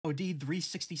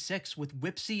MoD366 with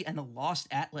Whipseey and the Lost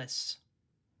Atlas.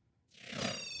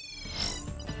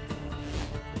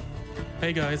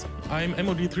 Hey guys, I'm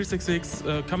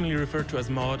MoD366, commonly referred to as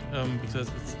MoD because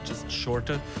it's just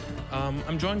shorter.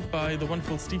 I'm joined by the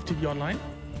wonderful stevetvonline.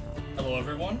 Hello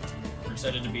everyone, we're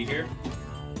excited to be here.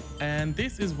 And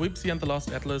this is Whipseey and the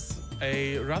Lost Atlas,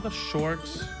 a rather short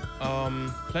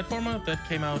platformer that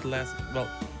came out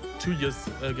 2 years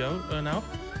ago now,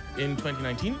 in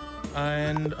 2019.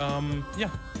 And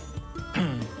yeah,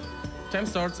 time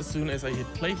starts as soon as I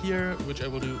hit play here, which I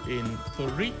will do in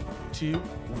 3, 2,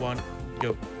 1,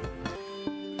 go.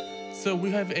 So we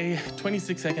have a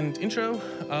 26-second intro,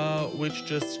 which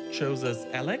just shows us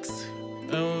Alex.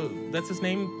 That's his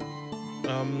name.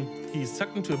 He's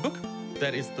sucked into a book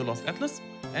that is the Lost Atlas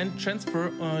and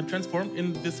transformed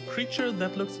in this creature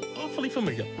that looks awfully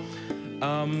familiar.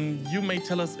 You may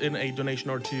tell us in a donation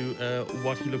or two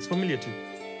what he looks familiar to.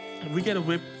 We get a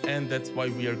whip, and that's why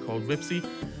we are called Whipseey.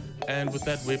 And with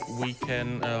that whip, we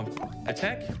can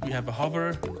attack. We have a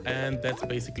hover, and that's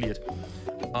basically it.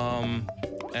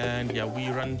 And yeah, we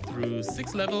run through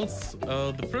 6 levels.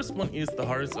 The first one is the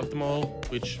hardest of them all,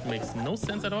 which makes no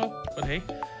sense at all, but hey.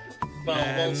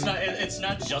 Well, it's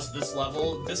not just this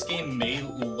level. This game may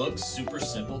look super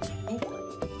simple to you,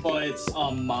 but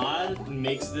mod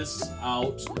makes this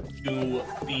out to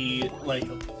be like,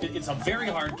 it's a very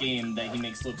hard game that he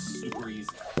makes look super easy.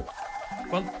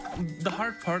 Well, the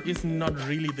hard part is not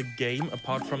really the game,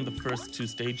 apart from the first 2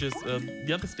 stages.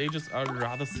 The other stages are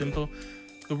rather simple.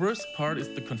 The worst part is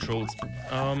the controls.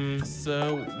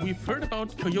 So we've heard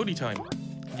about Coyote time.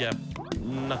 Yeah,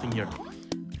 nothing here.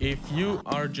 If you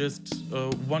are just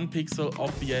 1 pixel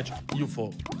off the edge, you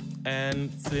fall.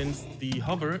 And since the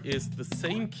hover is the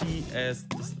same key as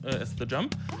the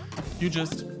jump, you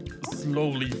just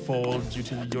slowly fall due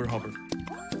to your hover.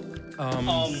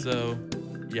 So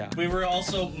yeah. We were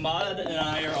also, Mod and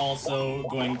I are also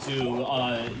going to,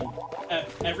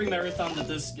 every marathon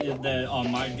that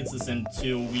Mod gets us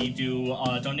into, we do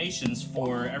donations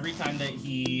for every time that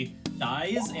he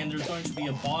dies, and there's going to be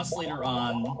a boss later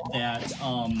on that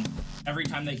every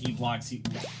time that he blocks, he's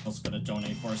also going to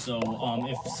donate for. So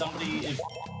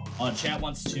if chat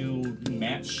wants to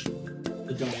match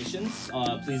the donations,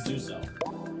 please do so.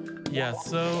 Yeah,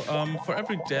 so for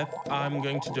every death, I'm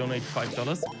going to donate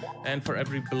 $5, and for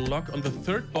every block on the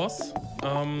 3rd boss,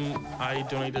 I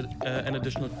donated an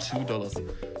additional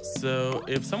 $2. So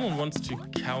if someone wants to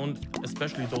count,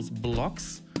 especially those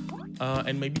blocks,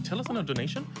 and maybe tell us in a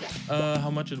donation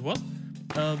how much it was,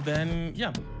 then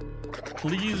yeah,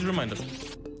 please remind us.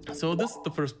 So this is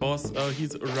the first boss.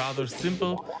 He's rather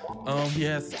simple. He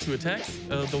has 2 attacks,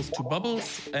 those 2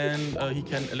 bubbles, and he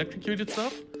can electrocute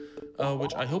itself.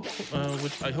 Which I hope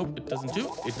it doesn't do.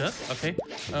 It does, okay.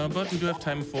 But we do have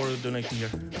time for a donation here.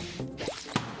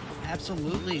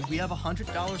 Absolutely. We have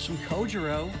 $100 from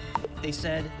Kojiro. They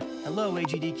said, "Hello,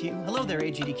 AGDQ. Hello there,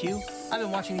 AGDQ. I've been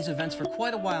watching these events for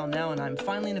quite a while now, and I'm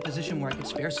finally in a position where I could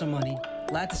spare some money.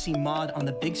 Glad to see Mod on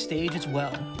the big stage as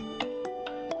well."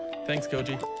 Thanks,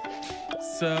 Koji.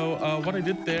 So what I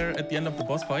did there at the end of the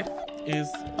boss fight is,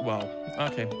 wow,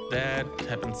 okay, that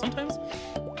happens sometimes.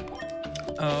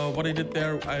 What I did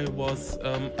there, I was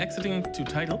exiting to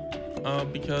title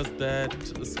because that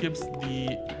skips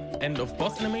the end of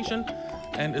boss animation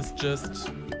and is just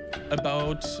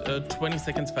about 20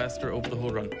 seconds faster over the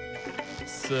whole run.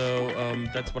 So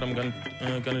that's what I'm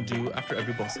gonna do after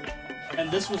every boss. And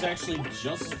this was actually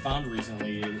just found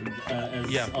recently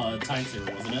as time series,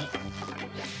 wasn't it?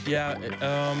 Yeah.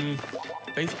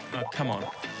 Come on.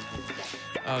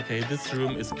 Okay, this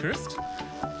room is cursed.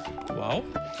 Wow.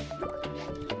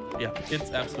 Yeah, it's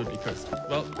absolutely cursed.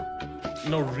 Well,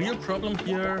 no real problem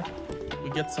here. We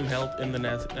get some help in the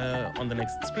on the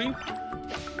next screen,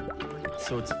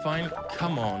 so it's fine.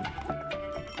 Come on.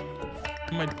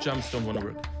 My jumps don't want to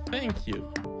work. Thank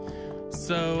you.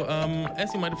 So,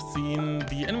 as you might have seen,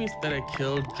 the enemies that I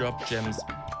killed drop gems.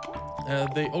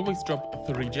 They always drop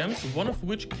 3 gems, one of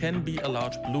which can be a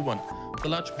large blue one. The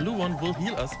large blue one will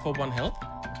heal us for 1 health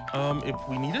if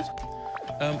we need it.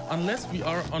 Unless we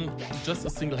are on just a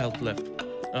single health left.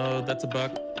 That's a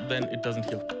bug, then it doesn't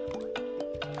heal.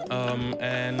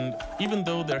 And even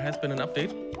though there has been an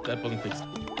update, that wasn't fixed,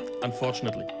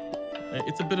 unfortunately.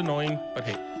 It's a bit annoying, but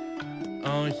hey.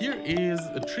 Here is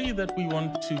a tree that we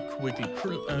want to quickly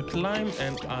climb,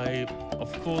 and I,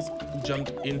 of course,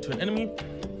 jumped into an enemy.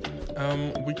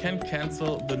 We can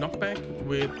cancel the knockback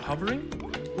with hovering,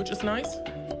 which is nice.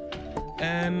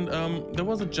 And there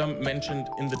was a jump mentioned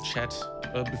in the chat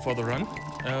before the run.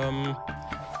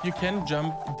 You can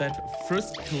jump that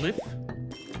first cliff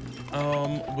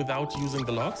without using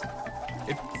the logs.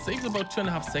 It saves about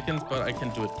 2.5 seconds, but I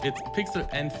can't do it. It's pixel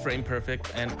and frame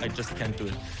perfect, and I just can't do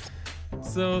it.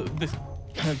 So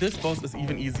this boss is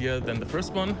even easier than the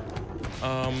first one.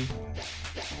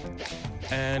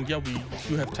 And yeah, we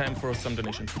do have time for some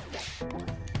donations.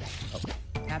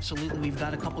 Absolutely, we've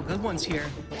got a couple good ones here.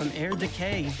 From Air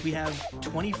Decay, we have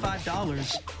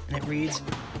 $25, and it reads,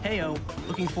 "Heyo,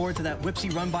 looking forward to that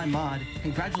Whipseey run by Mod.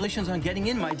 Congratulations on getting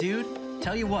in, my dude.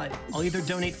 Tell you what, I'll either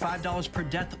donate $5 per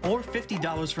death or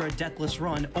 $50 for a deathless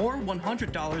run, or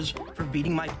 $100 for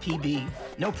beating my PB.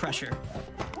 No pressure."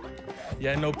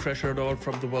 Yeah, no pressure at all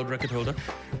from the world record holder,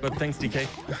 but thanks, DK.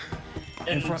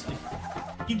 And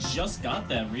he just got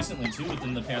that recently too,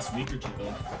 within the past week or two.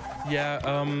 Yeah,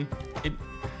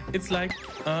 it's like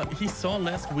he saw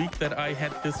last week that I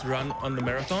had this run on the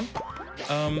marathon,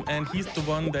 and he's the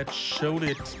one that showed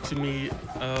it to me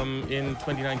in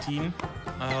 2019,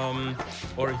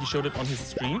 or he showed it on his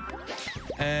stream,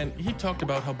 and he talked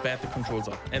about how bad the controls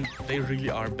are, and they really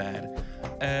are bad.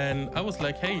 And I was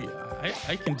like, hey,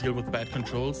 I can deal with bad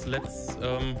controls. Let's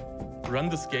run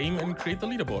this game and create the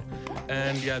leaderboard.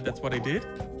 And yeah, that's what I did.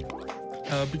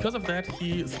 Because of that,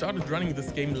 he started running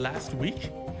this game last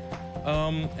week.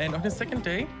 And on his second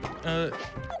day,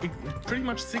 pretty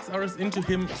much 6 hours into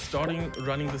him starting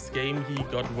running this game, he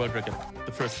got world record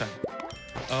the first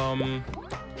time.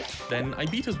 Then I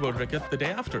beat his world record the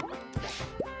day after.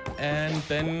 And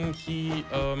then he,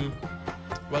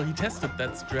 he tested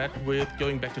that strat with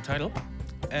going back to title.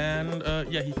 And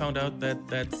yeah, he found out that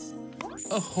that's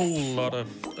a whole lot of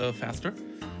faster.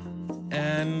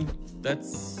 And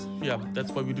that's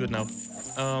why we do it now.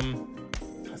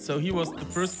 So he was the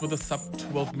first with a sub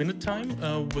 12-minute time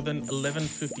with an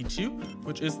 11:52,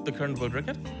 which is the current world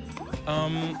record.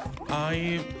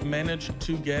 I managed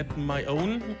to get my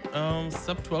own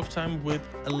sub 12 time with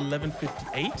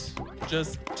 11:58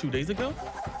 just 2 days ago.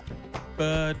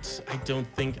 But I don't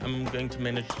think I'm going to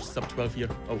manage sub 12 here.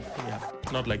 Oh, yeah,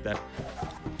 not like that.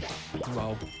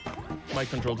 Wow. My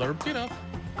controls are a bit off.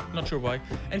 Not sure why.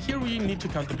 And here we need to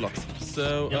count the blocks.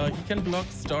 So he can block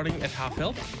starting at half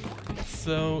health.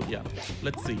 So yeah,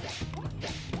 let's see.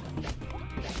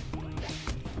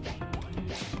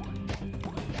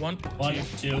 1,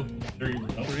 2,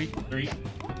 3,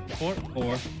 4,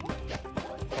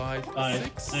 5,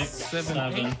 6,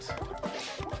 7,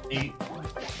 8,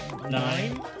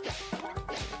 9.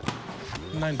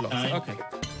 9 blocks. Okay.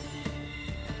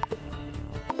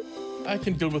 I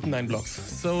can deal with 9 blocks.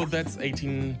 So that's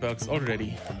 18 bucks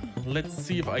already. Let's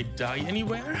see if I die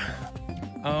anywhere.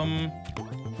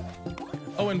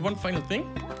 Oh, and one final thing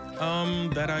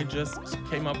that I just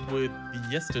came up with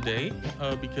yesterday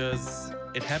because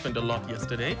it happened a lot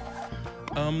yesterday.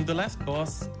 The last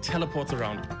boss teleports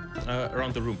around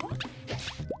the room.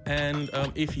 And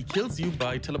if he kills you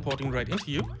by teleporting right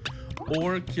into you,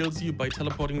 or kills you by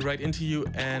teleporting right into you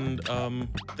and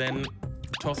then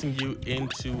tossing you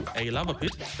into a lava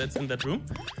pit that's in that room,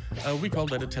 we call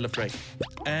that a telefrag.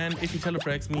 And if he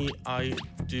telefrags me, I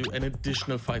do an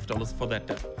additional $5 for that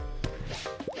death.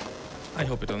 I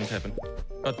hope it doesn't happen.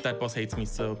 But that boss hates me,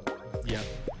 so yeah.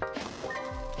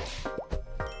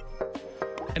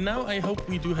 And now I hope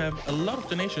we do have a lot of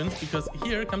donations, because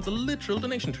here comes a literal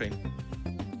donation train.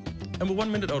 And we're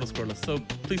 1 minute auto-scroller, so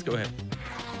please go ahead.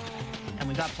 And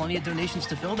we got plenty of donations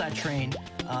to fill that train.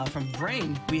 From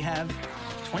Brain, we have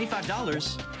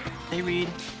 $25. They read,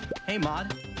 "Hey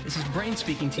Mod, this is Brain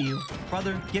speaking to you.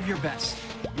 Brother, give your best.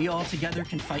 We all together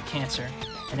can fight cancer.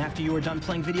 And after you are done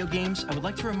playing video games, I would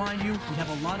like to remind you we have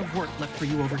a lot of work left for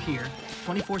you over here.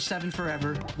 24/7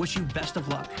 forever. Wish you best of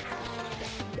luck."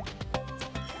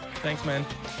 Thanks, man.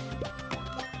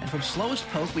 And from Slowest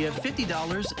Poke, we have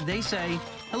 $50. They say,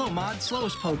 "Hello Mod,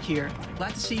 Slowest Poke here.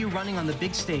 Glad to see you running on the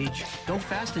big stage. Go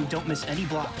fast and don't miss any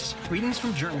blocks. Greetings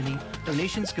from Germany.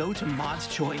 Donations go to Mod's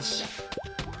choice."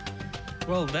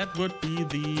 Well, that would be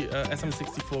the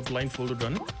SM64 blindfolded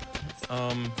run.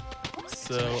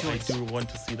 So I do want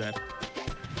to see that.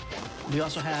 We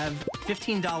also have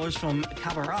 $15 from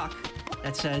Kabarak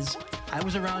that says, "I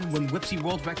was around when Whipseey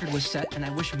world record was set, and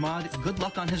I wish Mod good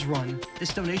luck on his run.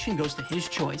 This donation goes to his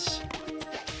choice."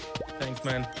 Thanks,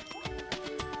 man.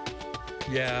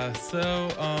 Yeah, so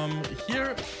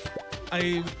here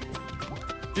I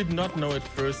did not know at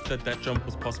first that that jump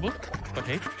was possible, but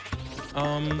hey.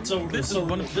 So this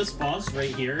boss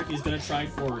right here, he's gonna try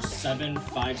for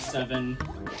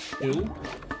 7-5-7-2,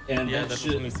 and yeah, that that's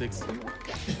should... 26.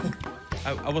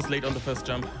 I was late on the first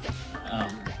jump.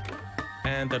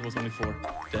 And that was only 4.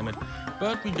 Damn it.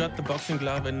 But we got the boxing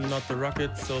glove and not the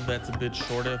rocket, so that's a bit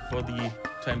shorter for the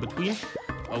time between.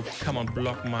 Oh, come on,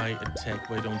 block my attack,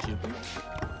 why don't you?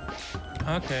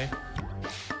 Okay.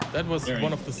 That was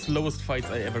one of the slowest fights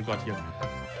I ever got here.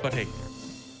 But hey,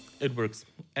 it works.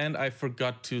 And I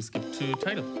forgot to skip to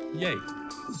title. Yay.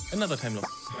 Another time loss.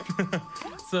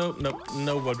 So,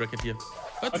 no world record here.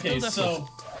 But okay, still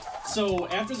so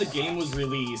after the game was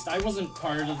released, I wasn't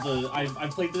part of the... I've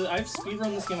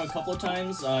speedrun this game a couple of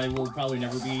times. I will probably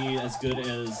never be as good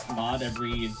as MoD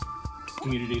every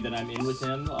community that I'm in with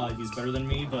him. He's better than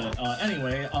me, but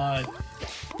anyway, I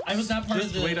was not part of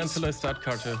the... Just wait until I start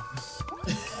Carter.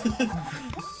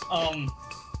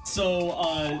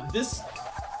 This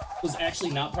was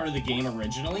actually not part of the game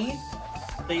originally.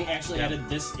 They actually added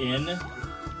this in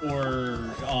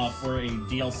for a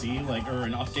DLC, like, or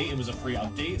an update. It was a free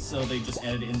update, so they just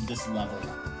added in this level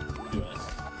to it.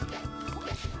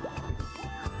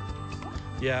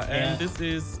 Yeah, and this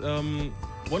is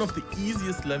one of the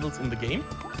easiest levels in the game.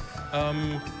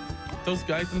 Those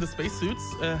guys in the spacesuits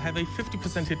have a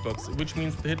 50% hitbox, which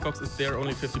means the hitbox is there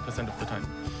only 50% of the time.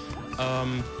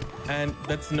 And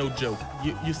that's no joke.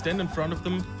 You stand in front of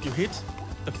them, you hit,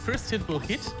 the first hit will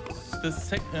hit,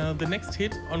 the next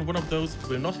hit on one of those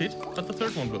will not hit, but the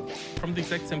third one will, from the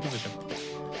exact same position.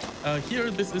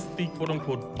 Here, this is the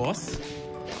quote-unquote boss.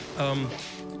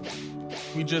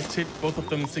 We just hit both of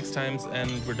them 6 times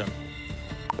and we're done.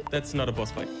 That's not a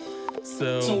boss fight.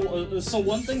 So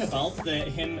one thing about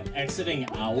him exiting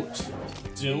out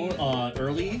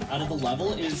early out of the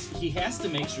level is he has to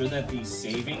make sure that the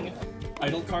saving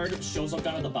title card shows up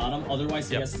down at the bottom. Otherwise,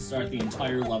 he has to start the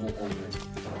entire level over.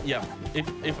 Yeah,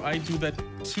 if I do that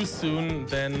too soon,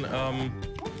 then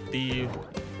the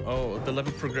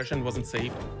level progression wasn't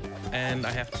saved, and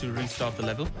I have to restart the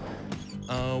level,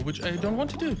 which I don't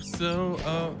want to do. So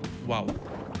wow.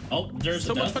 Oh, there's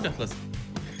so much for Deathless.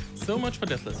 So much for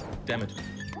Deathless. Damn it.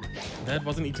 That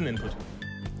wasn't even input.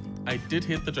 I did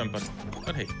hit the jump button,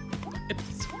 but hey,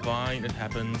 it's fine. It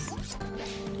happens.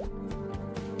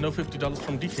 No $50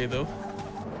 from DK though,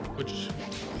 which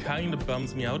kind of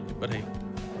bums me out, but hey.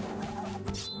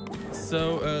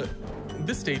 So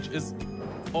this stage is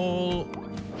all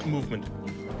movement.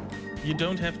 You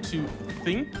don't have to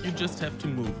think, you just have to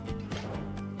move.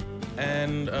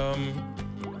 And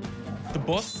the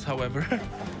boss, however,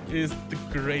 is the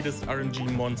greatest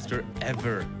RNG monster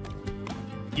ever.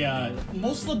 Yeah,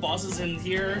 most of the bosses in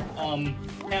here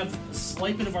have a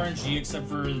slight bit of RNG except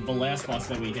for the last boss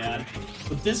that we had.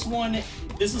 But this one,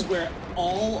 this is where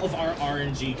all of our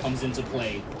RNG comes into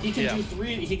play. He can do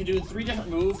 3 different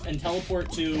moves and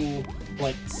teleport to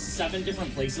like 7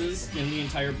 different places in the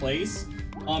entire place.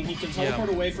 He can teleport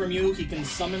away from you. He can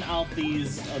summon out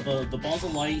these the balls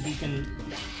of light. He can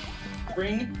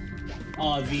bring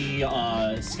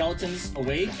the skeletons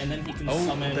awake, and then he can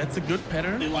summon. That's a good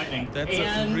pattern. The lightning. That's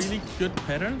a really good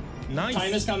pattern. Nice.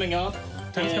 Time is coming up.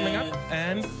 Time's coming up,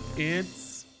 and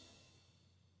it's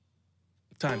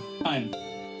time.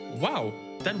 Wow,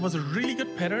 that was a really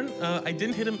good pattern. I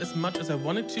didn't hit him as much as I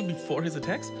wanted to before his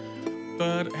attacks,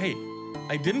 but hey,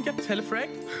 I didn't get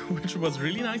telefragged, which was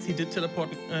really nice. He did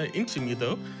teleport into me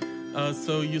though,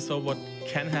 so you saw what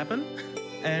can happen.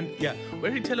 And yeah,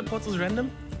 where he teleports is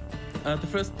random. The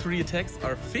first 3 attacks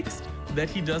are fixed, that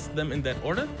he does them in that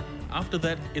order. After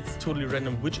that, it's totally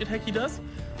random which attack he does.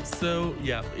 So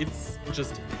yeah, it's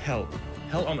just hell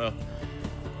on earth.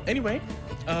 Anyway,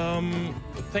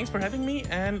 thanks for having me,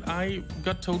 and I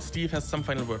got told Steve has some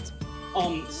final words.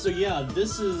 So yeah,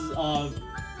 this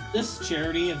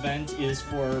charity event is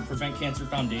for Prevent Cancer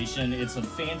Foundation. It's a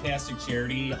fantastic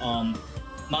charity.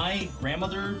 My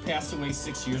grandmother passed away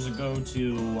 6 years ago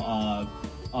to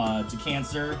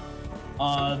cancer.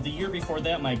 The year before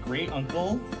that, my great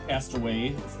uncle passed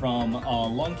away from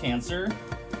lung cancer.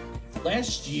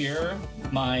 Last year,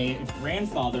 my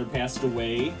grandfather passed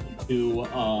away to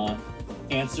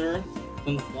cancer.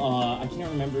 I can't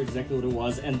remember exactly what it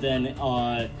was. And then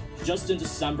just in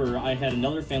December, I had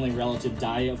another family relative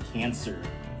die of cancer.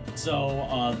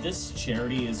 So this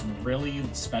charity is really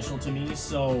special to me.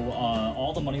 So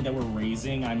all the money that we're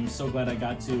raising, I'm so glad I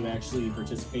got to actually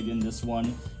participate in this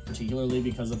one, particularly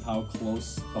because of how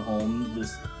close to home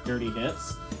this charity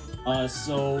hits.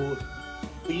 So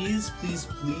please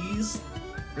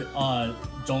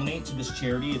donate to this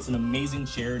charity. It's an amazing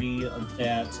charity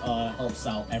that helps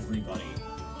out everybody.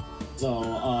 So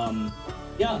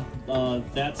yeah,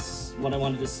 that's what I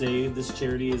wanted to say. This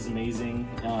charity is amazing.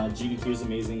 GDQ is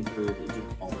amazing for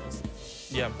doing all this.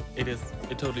 Yeah, it is.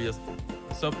 It totally is.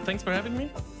 So thanks for having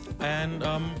me, and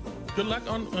good luck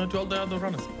on to all the other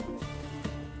runners.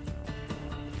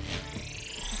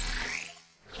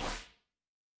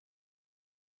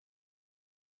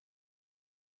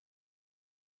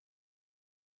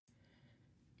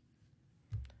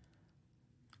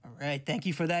 All right, thank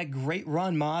you for that great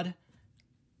run, Mod.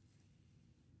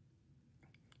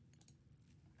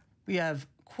 We have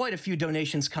quite a few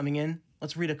donations coming in.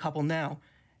 Let's read a couple now.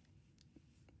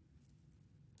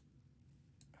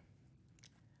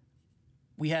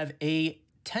 We have a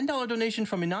 $10 donation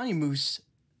from Anonymous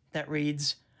that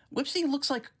reads, Whipseey looks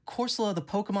like Corsola the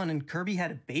Pokemon and Kirby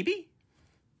had a baby?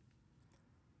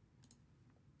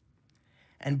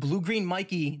 And Blue Green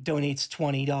Mikey donates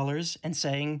 $20 and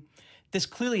saying, this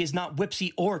clearly is not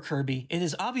Whipseey or Kirby. It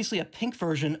is obviously a pink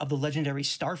version of the legendary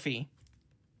Starfy.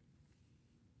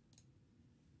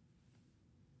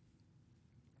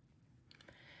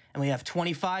 And we have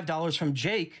 $25 from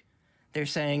Jake. They're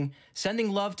saying,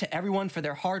 sending love to everyone for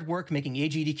their hard work making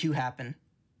AGDQ happen.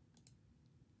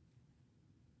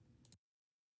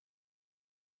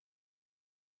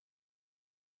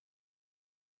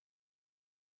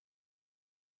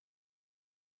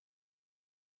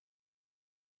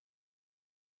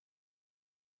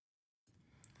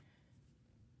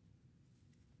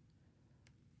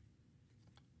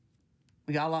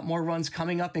 We got a lot more runs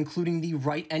coming up, including the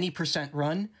Right Any %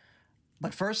 run.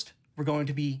 But first, we're going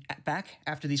to be back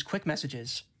after these quick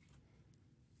messages.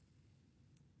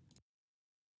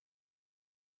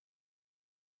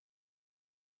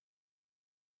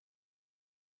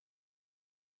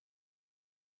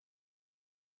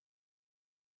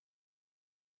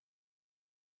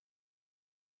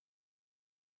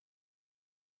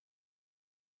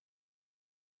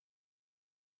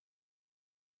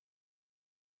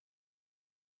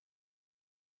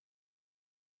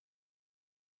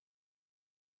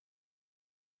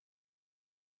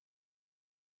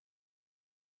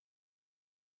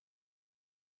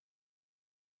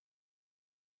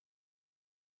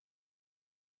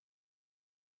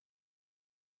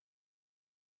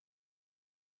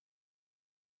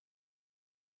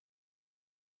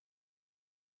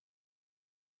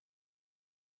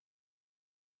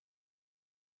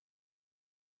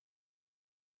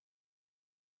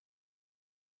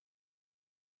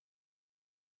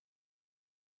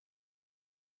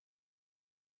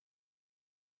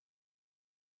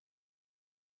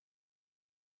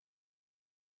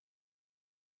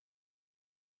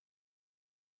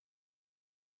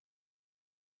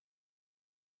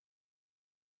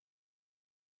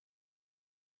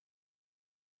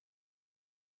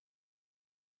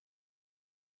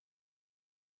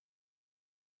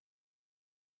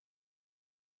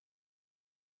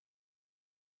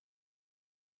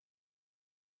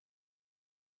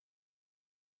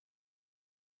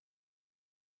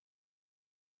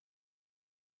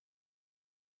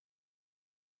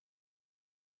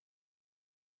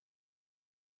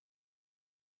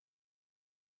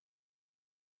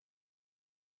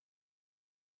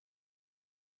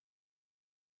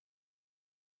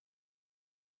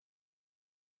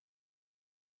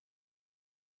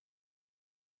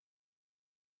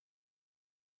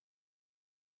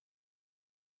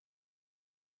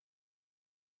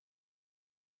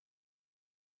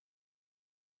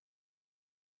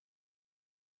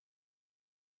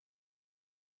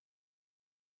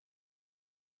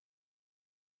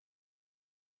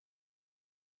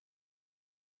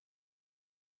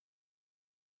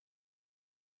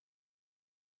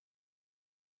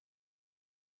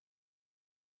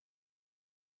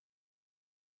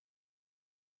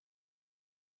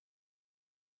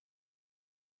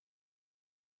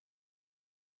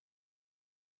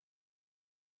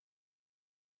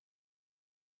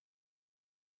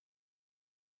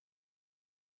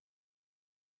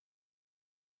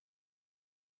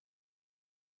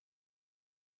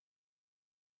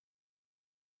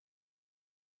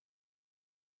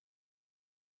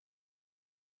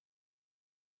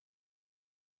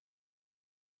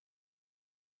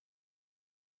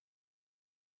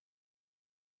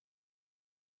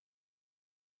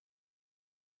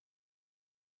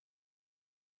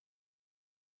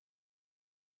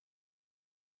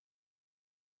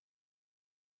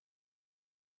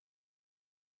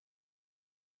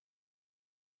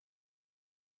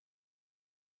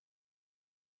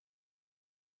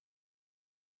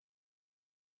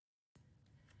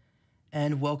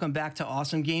 And welcome back to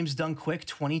Awesome Games Done Quick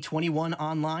 2021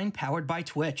 Online, powered by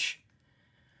Twitch.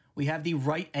 We have the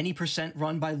Right Any %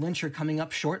 run by Lyncher coming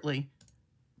up shortly.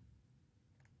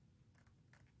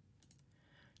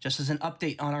 Just as an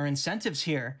update on our incentives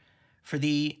here, for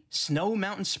the Snow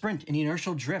Mountain Sprint in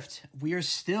Inertial Drift, we are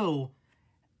still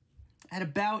at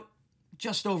about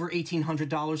just over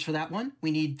 $1,800 for that one.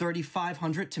 We need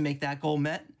 $3,500 to make that goal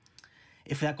met.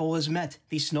 If that goal is met,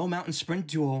 the Snow Mountain Sprint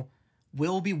duel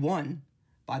will be won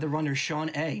by the runner Sean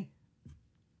A.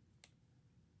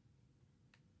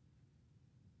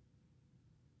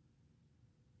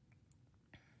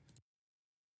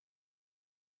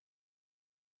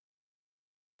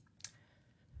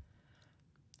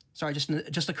 Sorry,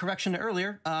 just a correction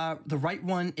earlier. The right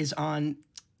one is on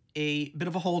a bit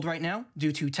of a hold right now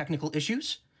due to technical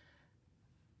issues.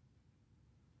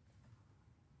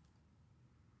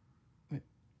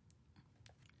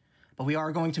 But we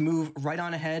are going to move right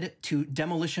on ahead to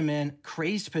Demolition Man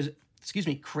Crazed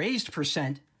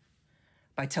Percent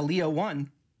by Talia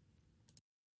 1.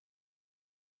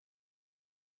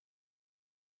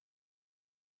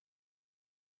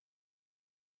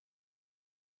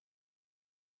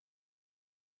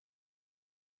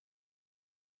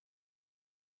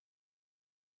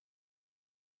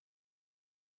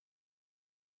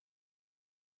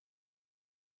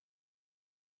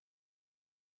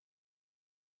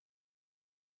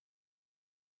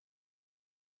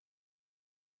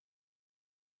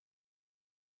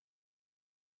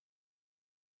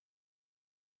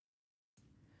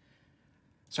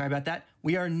 Sorry about that.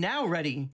 We are now ready